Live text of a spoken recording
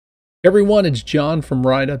Everyone, it's John from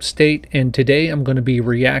Upstate, and today I'm going to be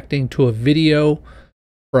reacting to a video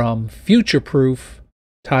from Futureproof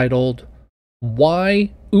titled Why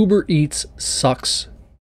Uber Eats Sucks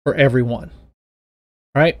for Everyone.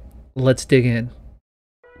 All right, let's dig in.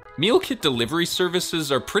 Meal kit delivery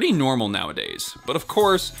services are pretty normal nowadays, but of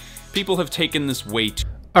course, people have taken this way too.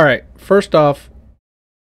 All right, first off,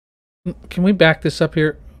 can we back this up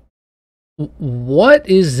here? What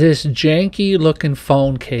is this janky looking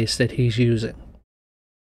phone case that he's using?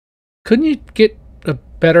 Couldn't you get a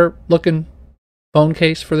better looking phone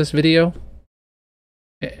case for this video?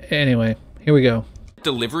 Anyway, here we go.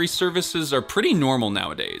 Delivery services are pretty normal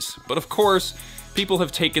nowadays, but of course, people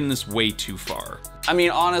have taken this way too far. I mean,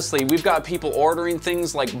 honestly, we've got people ordering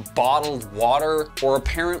things like bottled water or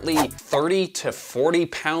apparently 30 to 40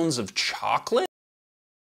 pounds of chocolate.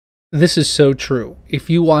 This is so true. If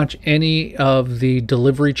you watch any of the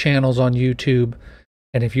delivery channels on YouTube,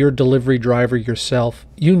 and if you're a delivery driver yourself,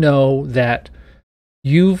 you know that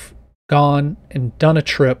you've gone and done a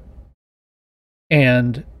trip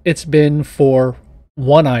and it's been for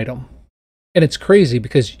one item. And it's crazy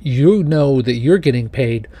because you know that you're getting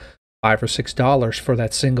paid $5 or $6 for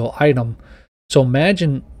that single item. So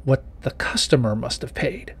imagine what the customer must have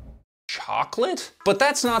paid. Chocolate? But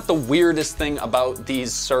that's not the weirdest thing about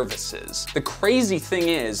these services. The crazy thing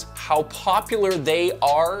is how popular they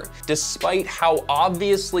are, despite how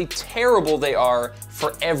obviously terrible they are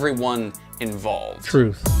for everyone involved.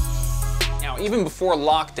 Truth. Now, even before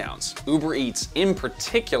lockdowns, Uber Eats in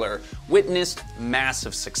particular witnessed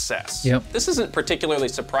massive success. Yep. This isn't particularly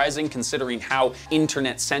surprising considering how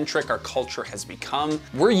internet-centric our culture has become.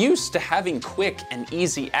 We're used to having quick and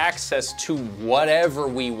easy access to whatever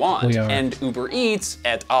we want. We are. And Uber Eats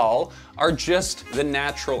et al. Are just the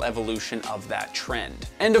natural evolution of that trend.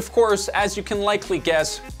 And of course, as you can likely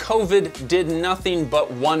guess, COVID did nothing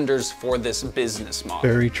but wonders for this business model.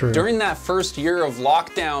 Very true. During that first year of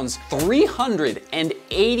lockdowns,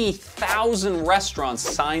 380,000 restaurants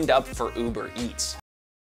signed up for Uber Eats.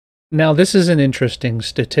 Now, this is an interesting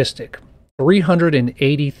statistic.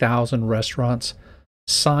 380,000 restaurants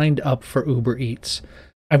signed up for Uber Eats.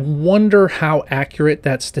 I wonder how accurate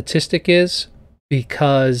that statistic is,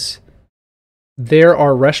 because there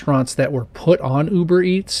are restaurants that were put on Uber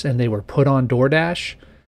Eats and they were put on DoorDash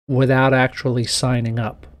without actually signing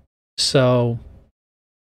up. So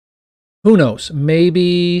who knows?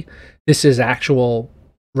 Maybe this is actual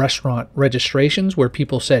restaurant registrations where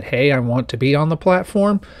people said, hey, I want to be on the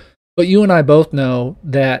platform. But you and I both know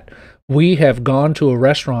that we have gone to a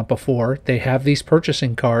restaurant before. They have these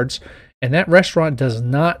purchasing cards, and that restaurant does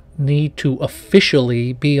not need to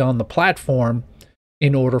officially be on the platform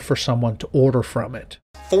in order for someone to order from it.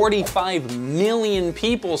 45 million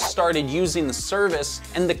people started using the service,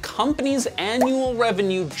 and the company's annual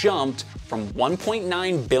revenue jumped from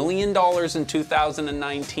 $1.9 billion in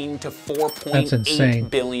 2019 to $4.8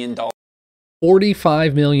 billion.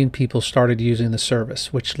 45 million people started using the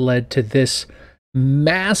service, which led to this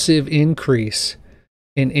massive increase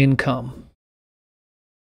in income.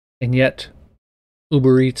 And yet,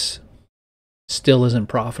 Uber Eats still isn't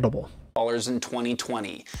profitable. In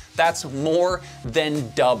 2020. That's more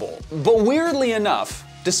than double. But weirdly enough,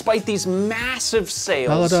 despite these massive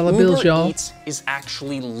sales, Uber Eats is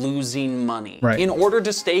actually losing money. Right. In order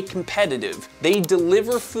to stay competitive, they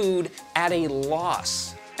deliver food at a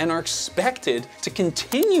loss and are expected to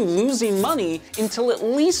continue losing money until at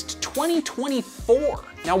least 2024.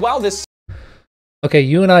 Now, while this... Okay,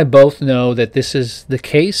 you and I both know that this is the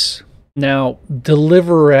case. Now,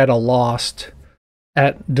 delivering at a loss,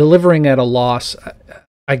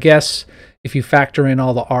 I guess if you factor in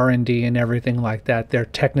all the R&D and everything like that, they're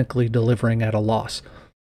technically delivering at a loss.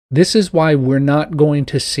 This is why we're not going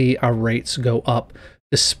to see our rates go up,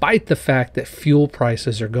 despite the fact that fuel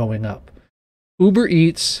prices are going up. Uber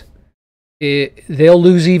Eats, they'll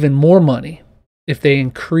lose even more money if they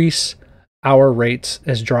increase our rates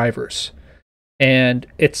as drivers. And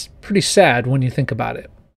it's pretty sad when you think about it.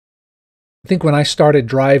 I think when I started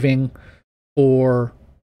driving for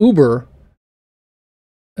Uber,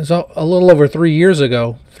 it was a little over 3 years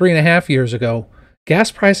ago, 3.5 years ago,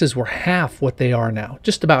 gas prices were half what they are now,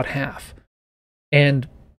 just about half. And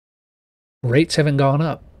rates haven't gone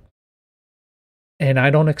up. And I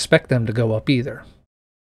don't expect them to go up either.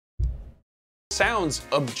 sounds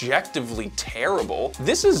objectively terrible,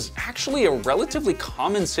 this is actually a relatively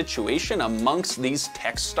common situation amongst these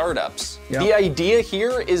tech startups. Yep. The idea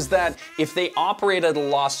here is that if they operate at a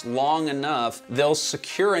loss long enough, they'll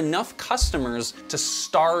secure enough customers to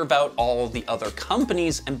starve out all the other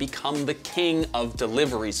companies and become the king of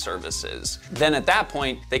delivery services. Then at that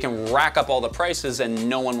point, they can rack up all the prices and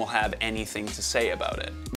no one will have anything to say about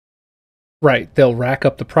it. Right, they'll rack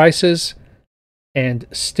up the prices and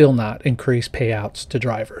still not increase payouts to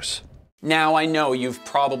drivers. Now, I know you've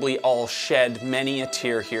probably all shed many a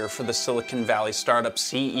tear here for the Silicon Valley startup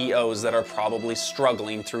CEOs that are probably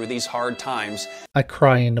struggling through these hard times. I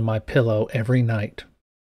cry into my pillow every night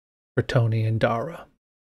for Tony and Dara.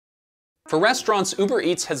 For restaurants, Uber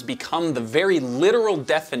Eats has become the very literal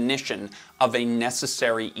definition of a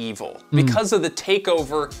necessary evil. Because of the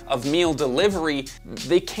takeover of meal delivery,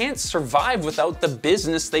 they can't survive without the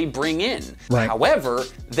business they bring in. Right. However,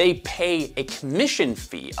 they pay a commission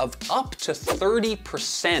fee of up to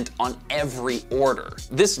 30% on every order.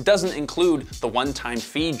 This doesn't include the one-time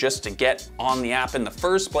fee just to get on the app in the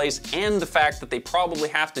first place, and the fact that they probably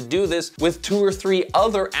have to do this with 2 or 3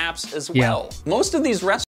 other apps as well. Most of these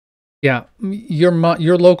restaurants Yeah,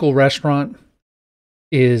 your local restaurant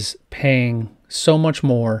is paying so much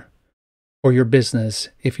more for your business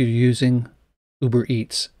if you're using Uber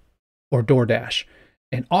Eats or DoorDash.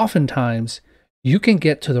 And oftentimes, you can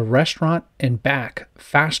get to the restaurant and back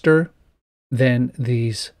faster than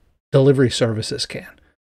these delivery services can.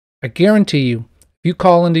 I guarantee you, if you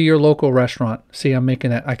call into your local restaurant, see, I'm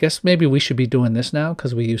making that, I guess maybe we should be doing this now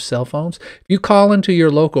because we use cell phones. If you call into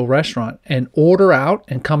your local restaurant and order out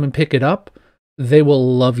and come and pick it up, they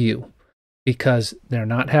will love you because they're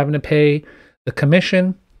not having to pay the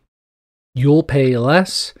commission. You'll pay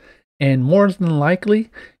less, and more than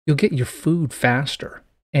likely, you'll get your food faster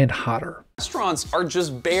and hotter. Restaurants are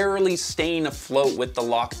just barely staying afloat with the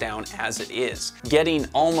lockdown as it is. Getting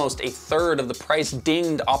almost 1/3 of the price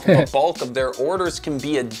dinged off of a bulk of their orders can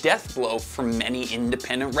be a death blow for many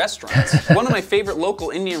independent restaurants. One of my favorite local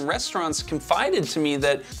Indian restaurants confided to me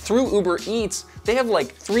that through Uber Eats, they have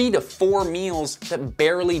like 3 to 4 meals that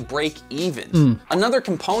barely break even. Another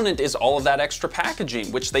component is all of that extra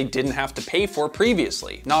packaging, which they didn't have to pay for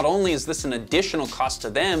previously. Not only is this an additional cost to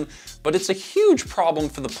them, but it's a huge problem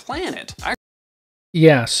for the planet.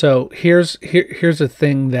 Yeah, so here's a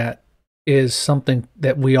thing that is something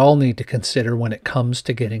that we all need to consider when it comes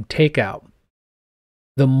to getting takeout.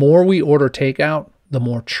 The more we order takeout, the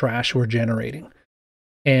more trash we're generating.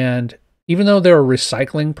 And even though there are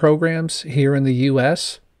recycling programs here in the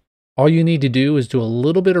US, all you need to do is do a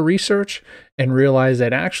little bit of research and realize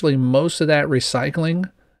that actually most of that recycling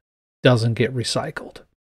doesn't get recycled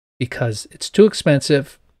because it's too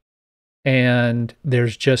expensive and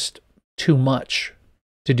there's just too much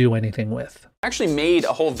to do anything with. I actually made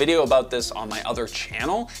a whole video about this on my other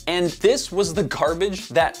channel, and this was the garbage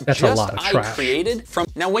that I created from.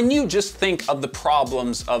 Now, when you just think of the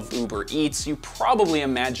problems of Uber Eats, you probably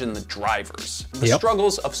imagine the drivers. The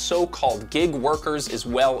struggles of so-called gig workers is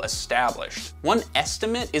well established. One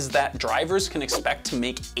estimate is that drivers can expect to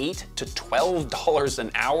make $8 to $12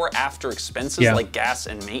 an hour after expenses like gas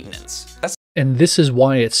and maintenance. And this is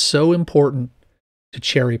why it's so important to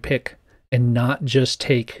cherry pick and not just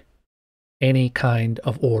take any kind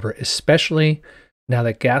of order, especially now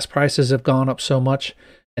that gas prices have gone up so much,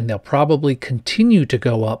 and they'll probably continue to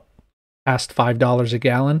go up past $5 a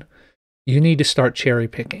gallon. You need to start cherry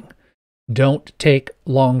picking. Don't take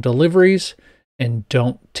long deliveries and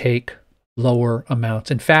don't take lower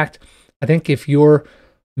amounts. In fact, I think if your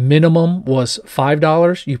minimum was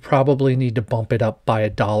 $5, you probably need to bump it up by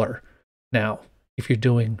 $1 now if you're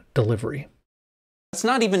doing delivery. That's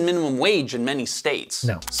not even minimum wage in many states.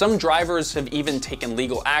 No. Some drivers have even taken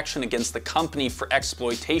legal action against the company for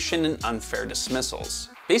exploitation and unfair dismissals.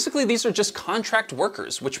 Basically, these are just contract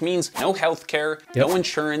workers, which means no healthcare, no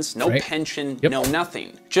insurance, no pension, no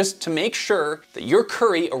nothing. Just to make sure that your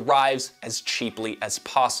curry arrives as cheaply as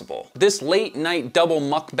possible. This late night double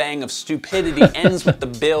mukbang of stupidity ends with the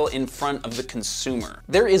bill in front of the consumer.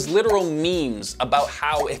 There is literal memes about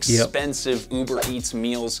how expensive Uber Eats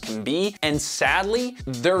meals can be, and sadly,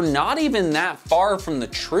 they're not even that far from the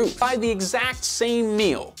truth. Buy the exact same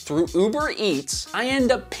meal through Uber Eats, I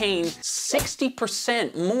end up paying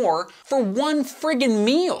 60% more for one friggin'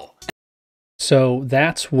 meal. So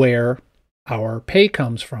that's where our pay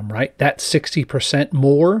comes from, right? That 60%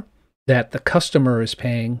 more that the customer is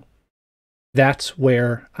paying, that's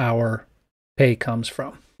where our pay comes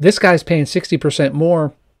from. This guy's paying 60%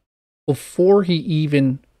 more before he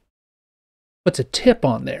even puts a tip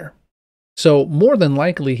on there. So more than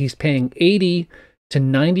likely, he's paying 80 to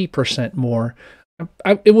 90% more.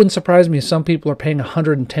 It wouldn't surprise me if some people are paying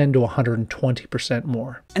 110 to 120%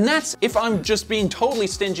 more. And that's if I'm just being totally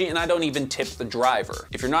stingy and I don't even tip the driver.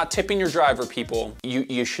 If you're not tipping your driver, people,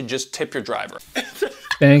 you should just tip your driver.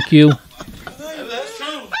 Thank you.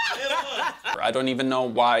 I don't even know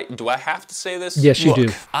why. Do I have to say this? Yes, you do.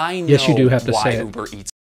 I know yes, you do have to why say it. Uber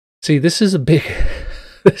Eats. See, this is a big,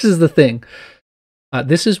 this is the thing.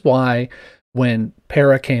 This is why when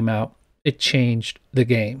Para came out, it changed the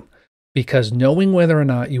game. Because knowing whether or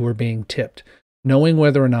not you were being tipped, knowing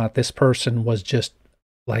whether or not this person was just,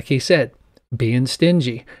 like he said, being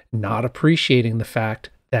stingy, not appreciating the fact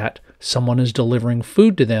that someone is delivering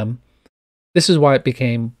food to them, this is why it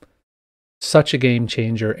became such a game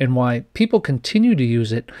changer and why people continue to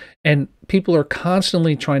use it. And people are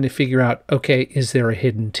constantly trying to figure out, okay, is there a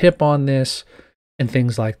hidden tip on this? And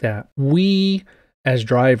things like that. We, as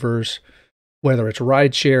drivers, whether it's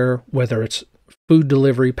rideshare, whether it's food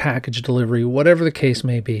delivery, package delivery, whatever the case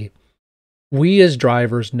may be, we as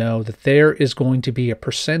drivers know that there is going to be a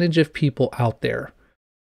percentage of people out there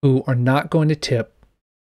who are not going to tip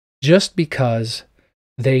just because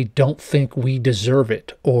they don't think we deserve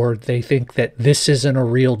it, or they think that this isn't a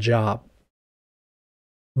real job.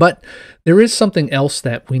 But there is something else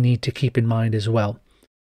that we need to keep in mind as well.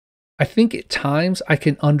 I think at times I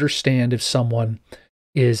can understand if someone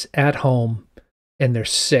is at home and they're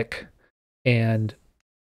sick and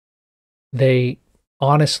they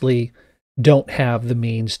honestly don't have the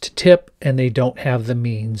means to tip and they don't have the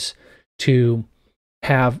means to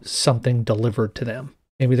have something delivered to them.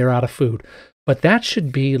 Maybe they're out of food. But that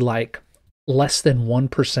should be like less than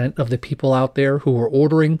 1% of the people out there who are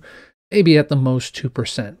ordering, maybe at the most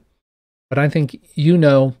 2%. But I think you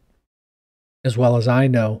know, as well as I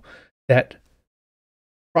know, that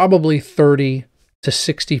probably 30 to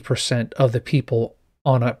 60% of the people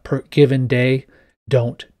on a given day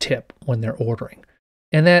don't tip when they're ordering.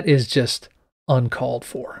 And that is just uncalled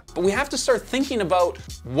for. But we have to start thinking about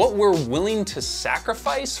what we're willing to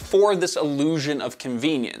sacrifice for this illusion of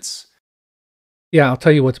convenience. Yeah, I'll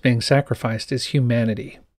tell you what's being sacrificed is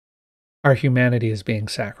humanity. Our humanity is being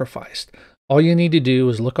sacrificed. All you need to do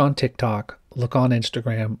is look on TikTok, look on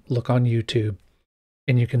Instagram, look on YouTube,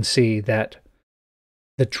 and you can see that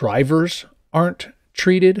the drivers aren't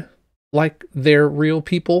treated like they're real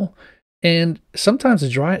people. And sometimes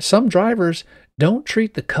some drivers don't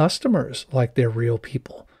treat the customers like they're real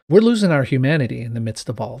people. We're losing our humanity in the midst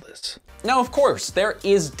of all this. Now, of course, there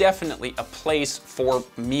is definitely a place for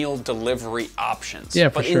meal delivery options. Yeah,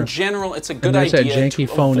 for but sure. in general, it's a good idea to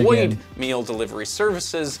avoid meal delivery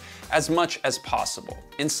services as much as possible.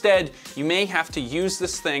 Instead, you may have to use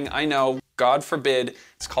this thing, I know, God forbid,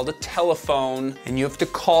 it's called a telephone, and you have to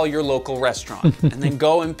call your local restaurant and then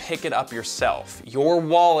go and pick it up yourself. Your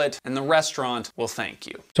wallet and the restaurant will thank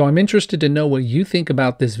you. So I'm interested to know what you think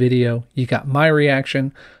about this video. You got my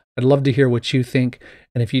reaction. I'd love to hear what you think.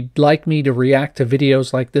 And if you'd like me to react to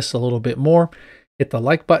videos like this a little bit more, hit the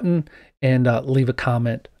like button and leave a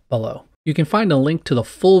comment below. You can find a link to the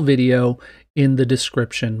full video in the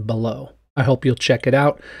description below. I hope you'll check it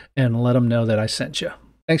out and let them know that I sent you.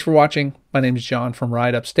 Thanks for watching. My name is John from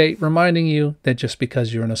Ride Upstate, reminding you that just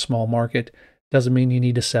because you're in a small market doesn't mean you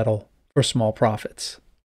need to settle for small profits.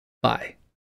 Bye.